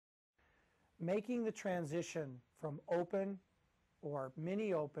Making the transition from open or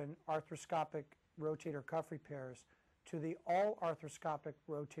mini-open arthroscopic rotator cuff repairs to the all arthroscopic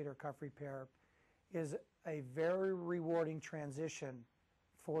rotator cuff repair is a very rewarding transition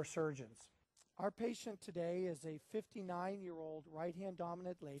for surgeons. Our patient today is a 59-year-old right-hand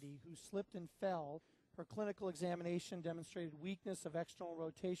dominant lady who slipped and fell. Her clinical examination demonstrated weakness of external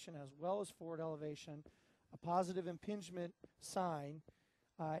rotation as well as forward elevation, a positive impingement sign,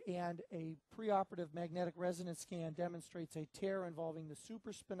 and a preoperative magnetic resonance scan demonstrates a tear involving the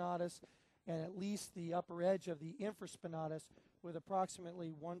supraspinatus and at least the upper edge of the infraspinatus with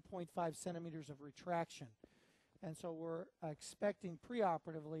approximately 1.5 centimeters of retraction. And so we're expecting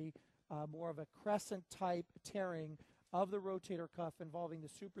preoperatively more of a crescent type tearing of the rotator cuff involving the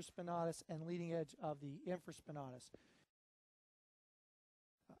supraspinatus and leading edge of the infraspinatus.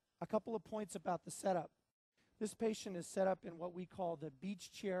 A couple of points about the setup. This patient is set up in what we call the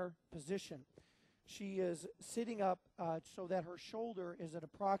beach chair position. She is sitting up so that her shoulder is at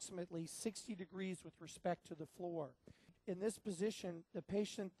approximately 60 degrees with respect to the floor. In this position, the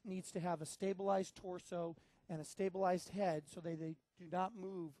patient needs to have a stabilized torso and a stabilized head so they do not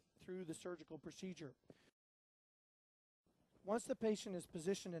move through the surgical procedure. Once the patient is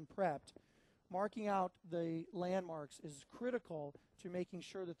positioned and prepped, marking out the landmarks is critical to making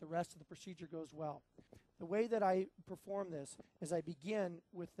sure that the rest of the procedure goes well. The way that I perform this is I begin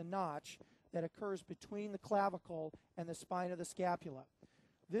with the notch that occurs between the clavicle and the spine of the scapula.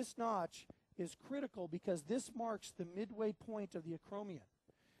 This notch is critical because this marks the midway point of the acromion.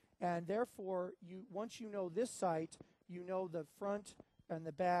 And therefore, once you know this site, you know the front and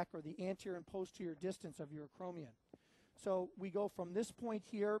the back or the anterior and posterior distance of your acromion. So we go from this point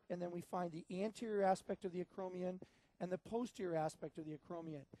here, and then we find the anterior aspect of the acromion and the posterior aspect of the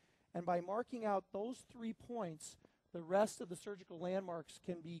acromion. And by marking out those 3 points, the rest of the surgical landmarks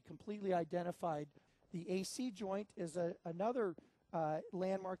can be completely identified. The AC joint is another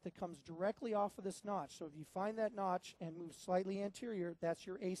landmark that comes directly off of this notch. So if you find that notch and move slightly anterior, that's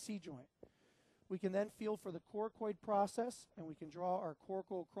your AC joint. We can then feel for the coracoid process, and we can draw our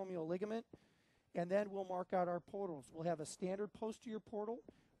coracoacromial ligament, and then we'll mark out our portals. We'll have a standard posterior portal,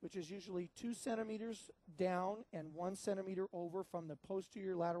 which is usually 2 centimeters down and 1 centimeter over from the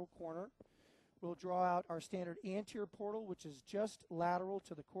posterior lateral corner. We'll draw out our standard anterior portal, which is just lateral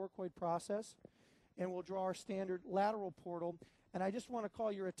to the coracoid process, and we'll draw our standard lateral portal. And I just want to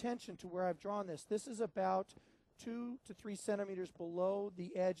call your attention to where I've drawn this. This is about 2 to 3 centimeters below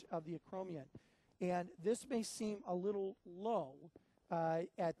the edge of the acromion. And this may seem a little low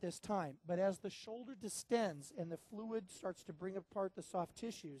at this time, but as the shoulder distends and the fluid starts to bring apart the soft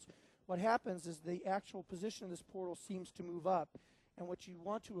tissues, what happens is the actual position of this portal seems to move up. And what you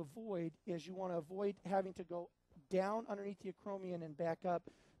want to avoid is you want to avoid having to go down underneath the acromion and back up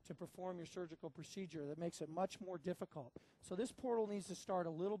to perform your surgical procedure. That makes it much more difficult. So this portal needs to start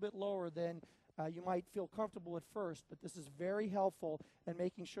a little bit lower than you might feel comfortable at first, but this is very helpful in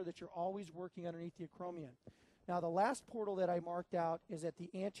making sure that you're always working underneath the acromion. Now, the last portal that I marked out is at the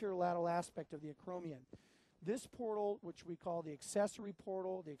anterior lateral aspect of the acromion. This portal, which we call the accessory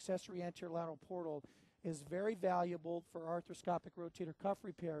portal, the accessory anterior lateral portal, is very valuable for arthroscopic rotator cuff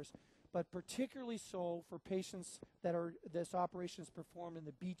repairs, but particularly so for patients that this operation is performed in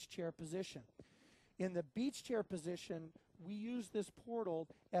the beach chair position. In the beach chair position, we use this portal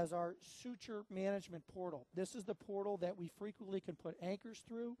as our suture management portal. This is the portal that we frequently can put anchors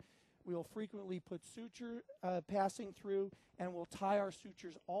through. We'll frequently put suture passing through, and we'll tie our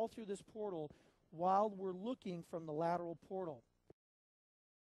sutures all through this portal while we're looking from the lateral portal.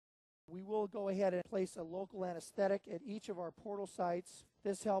 We will go ahead and place a local anesthetic at each of our portal sites.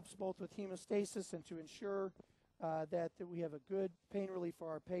 This helps both with hemostasis and to ensure that we have a good pain relief for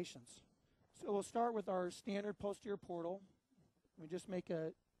our patients. So we'll start with our standard posterior portal. We just make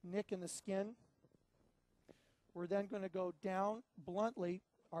a nick in the skin. We're then going to go down bluntly.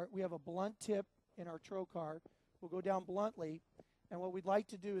 We have a blunt tip in our trocar. We'll go down bluntly, and what we'd like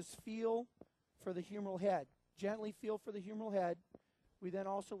to do is feel for the humeral head. Gently feel for the humeral head. We then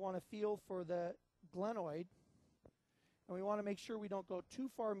also want to feel for the glenoid, and we want to make sure we don't go too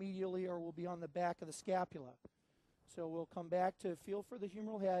far medially or we'll be on the back of the scapula. So we'll come back to feel for the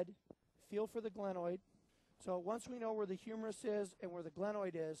humeral head, feel for the glenoid. So once we know where the humerus is and where the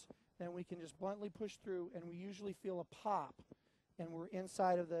glenoid is, then we can just bluntly push through, and we usually feel a pop, and we're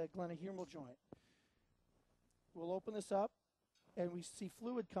inside of the glenohumeral joint. We'll open this up, and we see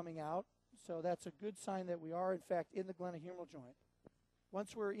fluid coming out, so that's a good sign that we are, in fact, in the glenohumeral joint.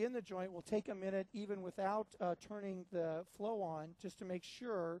 Once we're in the joint, we'll take a minute, even without turning the flow on, just to make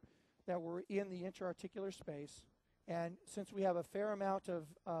sure that we're in the intra-articular space. And since we have a fair amount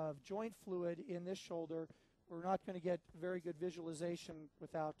of joint fluid in this shoulder, we're not going to get very good visualization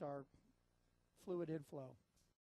without our fluid inflow.